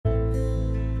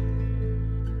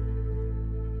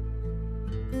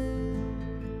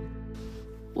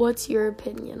What's your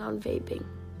opinion on vaping?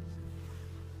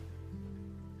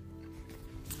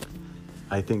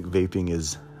 I think vaping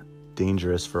is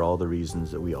dangerous for all the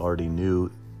reasons that we already knew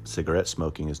cigarette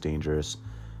smoking is dangerous,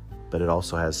 but it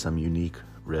also has some unique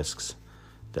risks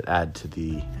that add to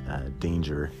the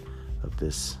danger of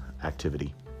this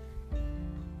activity.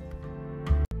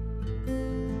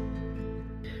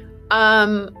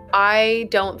 I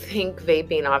don't think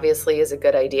vaping obviously is a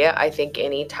good idea. I think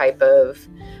any type of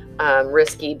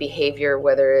risky behavior,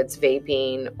 whether it's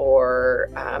vaping or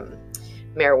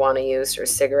marijuana use or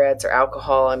cigarettes or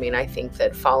alcohol, I think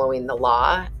that following the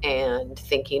law and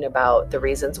thinking about the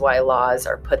reasons why laws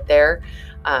are put there,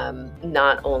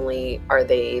 not only are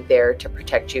they there to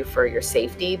protect you for your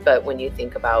safety, but when you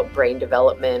think about brain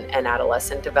development and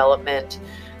adolescent development,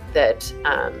 that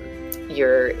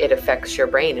it affects your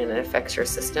brain and it affects your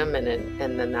system, and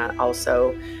then that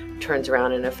also turns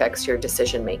around and affects your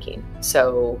decision making.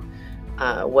 So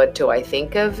what do I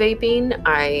think of vaping?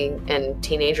 And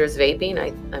teenagers vaping,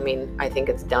 I think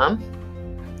it's dumb,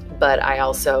 but I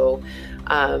also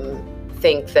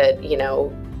think that,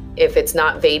 if it's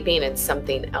not vaping, it's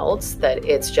something else, that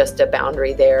it's just a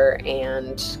boundary there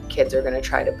and kids are going to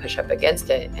try to push up against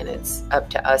it. And it's up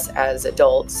to us as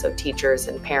adults, so teachers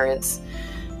and parents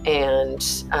and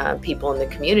people in the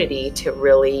community, to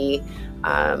really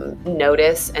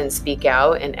notice and speak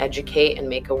out and educate and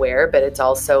make aware. But it's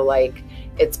also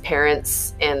it's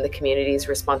parents and the community's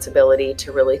responsibility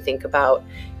to really think about,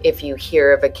 if you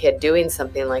hear of a kid doing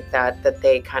something like that, that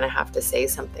they kind of have to say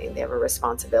something. They have a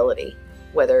responsibility,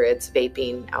 whether it's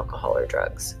vaping, alcohol, or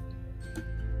drugs.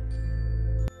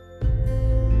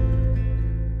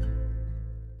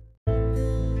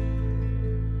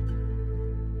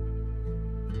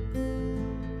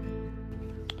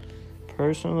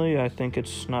 Personally, I think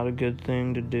it's not a good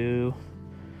thing to do.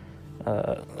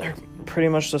 They're pretty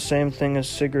much the same thing as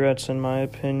cigarettes, in my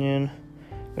opinion.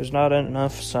 There's not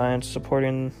enough science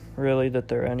supporting really that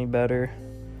they're any better.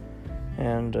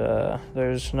 And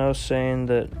there's no saying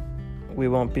that we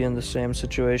won't be in the same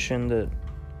situation that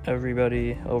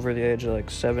everybody over the age of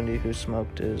 70 who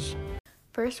smoked is.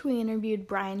 First, we interviewed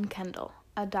Brian Kendall,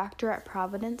 a doctor at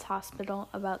Providence Hospital,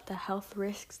 about the health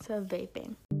risks of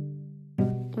vaping.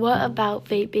 What about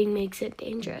vaping makes it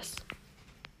dangerous?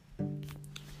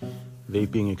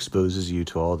 Vaping exposes you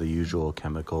to all the usual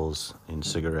chemicals in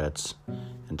cigarettes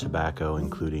and tobacco,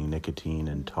 including nicotine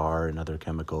and tar and other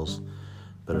chemicals,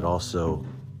 but it also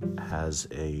has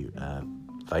a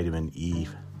vitamin E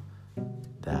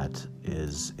that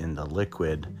is in the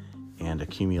liquid and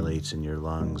accumulates in your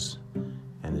lungs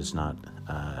and is not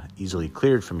easily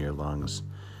cleared from your lungs,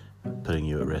 putting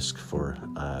you at risk for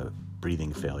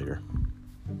breathing failure.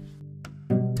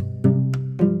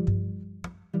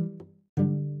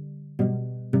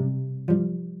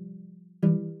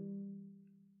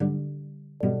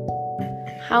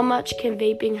 How much can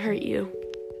vaping hurt you?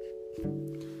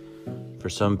 For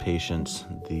some patients,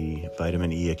 the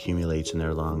vitamin E accumulates in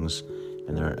their lungs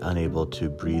and they're unable to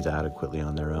breathe adequately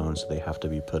on their own, so they have to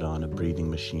be put on a breathing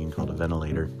machine called a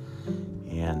ventilator.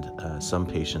 And some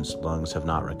patients' lungs have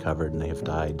not recovered and they have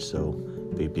died, so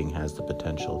vaping has the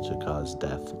potential to cause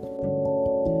death.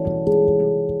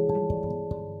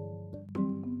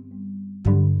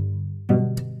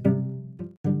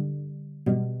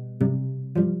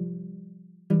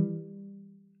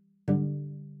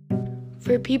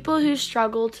 For people who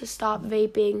struggle to stop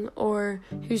vaping or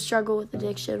who struggle with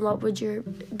addiction, what would your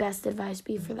best advice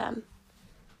be for them?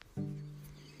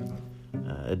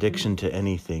 Addiction to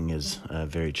anything is a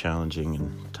very challenging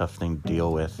and tough thing to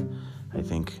deal with. I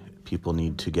think people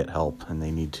need to get help, and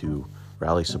they need to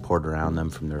rally support around them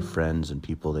from their friends and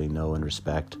people they know and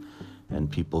respect, and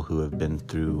people who have been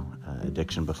through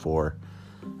addiction before.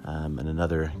 And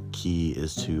another key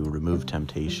is to remove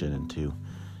temptation and to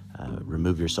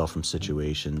remove yourself from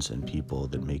situations and people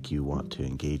that make you want to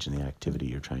engage in the activity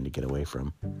you're trying to get away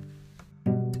from.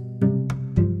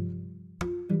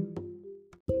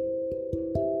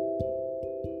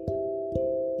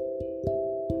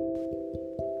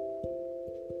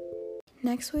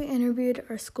 Next, we interviewed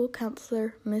our school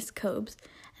counselor, Miss Cobes,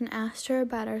 and asked her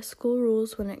about our school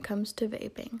rules when it comes to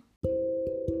vaping.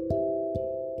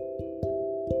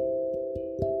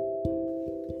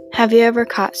 Have you ever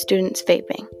caught students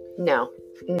vaping? No,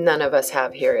 none of us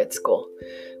have here at school.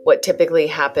 What typically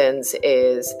happens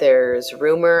is there's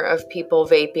rumor of people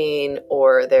vaping,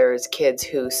 or there's kids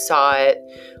who saw it,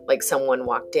 like someone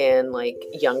walked in, like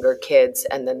younger kids,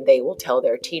 and then they will tell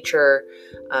their teacher,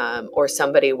 or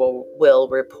somebody will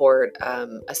report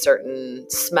a certain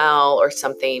smell or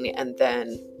something, and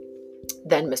then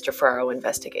Mr. Ferraro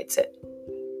investigates it.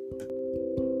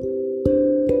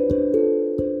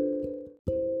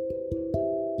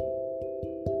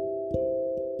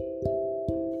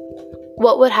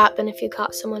 What would happen if you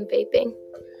caught someone vaping?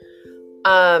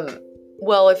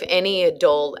 Well, if any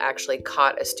adult actually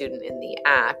caught a student in the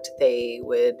act, they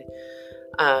would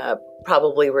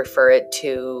probably refer it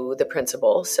to the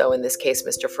principal. So in this case,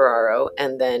 Mr. Ferraro,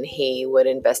 and then he would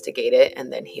investigate it,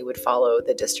 and then he would follow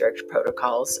the district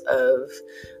protocols of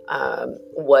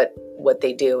what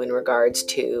they do in regards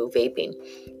to vaping.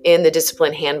 In the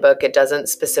discipline handbook, it doesn't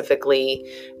specifically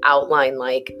outline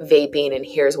like vaping and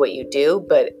here's what you do,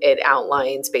 but it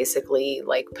outlines basically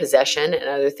like possession and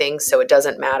other things. So it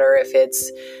doesn't matter if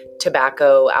it's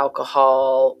tobacco,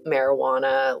 alcohol,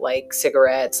 marijuana, like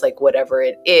cigarettes, like whatever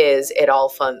it is, it all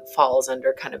falls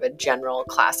under kind of a general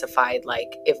classified,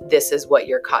 like if this is what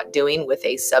you're caught doing with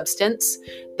a substance,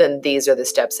 then these are the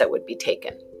steps that would be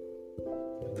taken.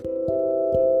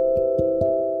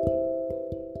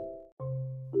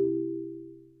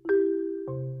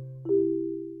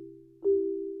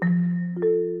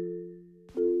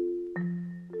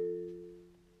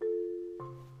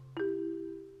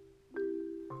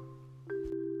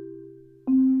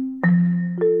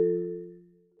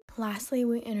 Lastly,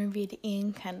 we interviewed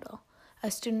Ian Kendall, a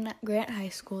student at Grant High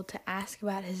School, to ask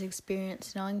about his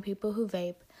experience knowing people who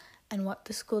vape and what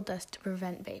the school does to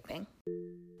prevent vaping.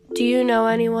 Do you know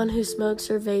anyone who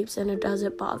smokes or vapes, and does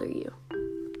it bother you?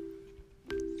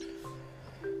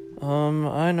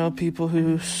 I know people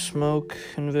who smoke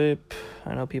and vape.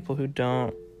 I know people who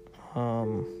don't.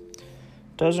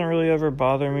 Doesn't really ever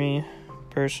bother me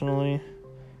personally,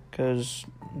 because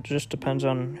it just depends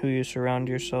on who you surround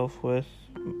yourself with.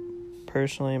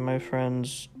 Personally, my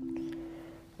friends,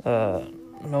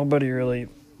 nobody really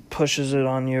pushes it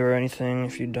on you or anything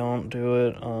if you don't do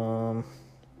it.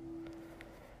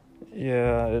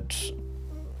 Yeah, it's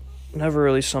never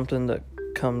really something that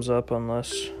comes up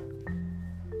unless,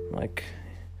 like,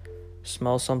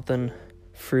 smell something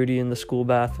fruity in the school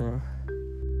bathroom.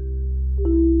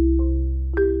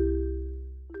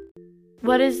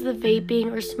 What is the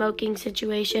vaping or smoking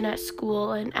situation at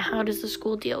school, and how does the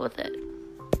school deal with it?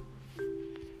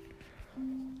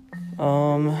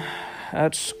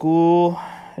 At school,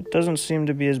 it doesn't seem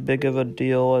to be as big of a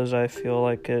deal as I feel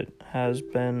like it has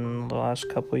been the last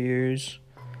couple years.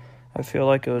 I feel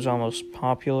like it was almost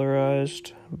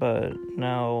popularized, but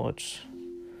now it's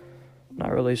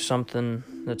not really something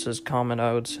that's as common,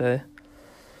 I would say.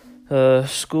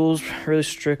 School's really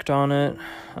strict on it.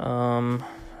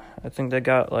 I think they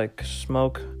got like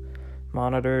smoke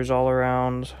monitors all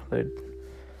around. They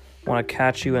want to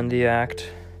catch you in the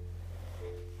act.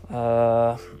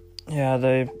 Yeah,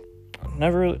 they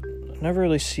never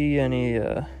really see any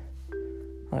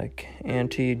like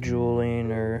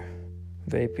anti-juuling or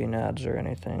vaping ads or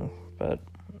anything, but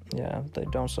yeah, they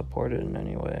don't support it in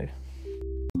any way.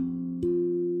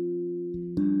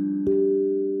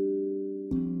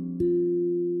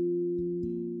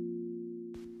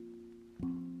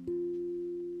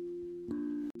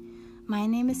 My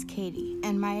name is Katie,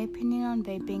 and my opinion on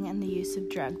vaping and the use of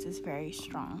drugs is very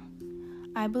strong.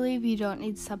 I believe you don't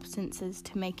need substances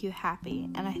to make you happy,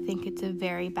 and I think it's a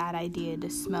very bad idea to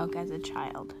smoke as a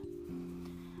child.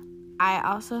 I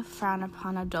also frown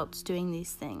upon adults doing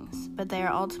these things, but they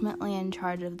are ultimately in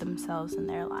charge of themselves and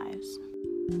their lives.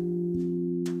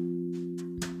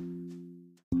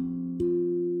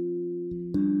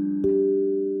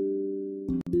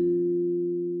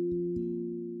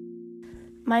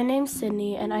 My name's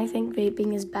Sydney, and I think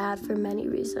vaping is bad for many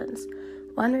reasons.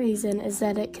 One reason is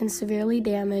that it can severely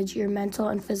damage your mental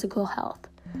and physical health.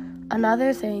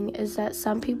 Another thing is that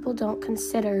some people don't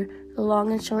consider the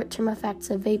long and short-term effects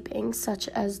of vaping, such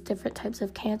as different types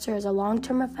of cancer as a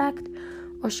long-term effect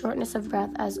or shortness of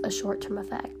breath as a short-term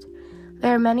effect.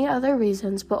 There are many other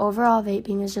reasons, but overall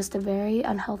vaping is just a very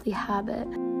unhealthy habit.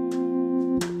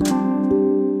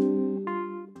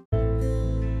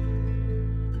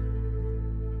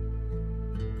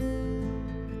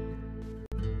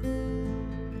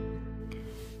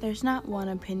 There's not one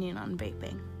opinion on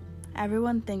vaping.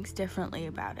 Everyone thinks differently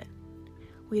about it.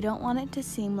 We don't want it to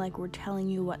seem like we're telling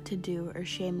you what to do or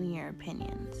shaming your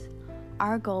opinions.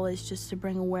 Our goal is just to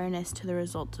bring awareness to the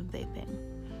results of vaping.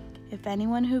 If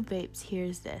anyone who vapes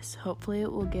hears this, hopefully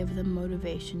it will give them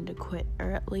motivation to quit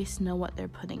or at least know what they're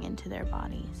putting into their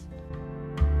bodies.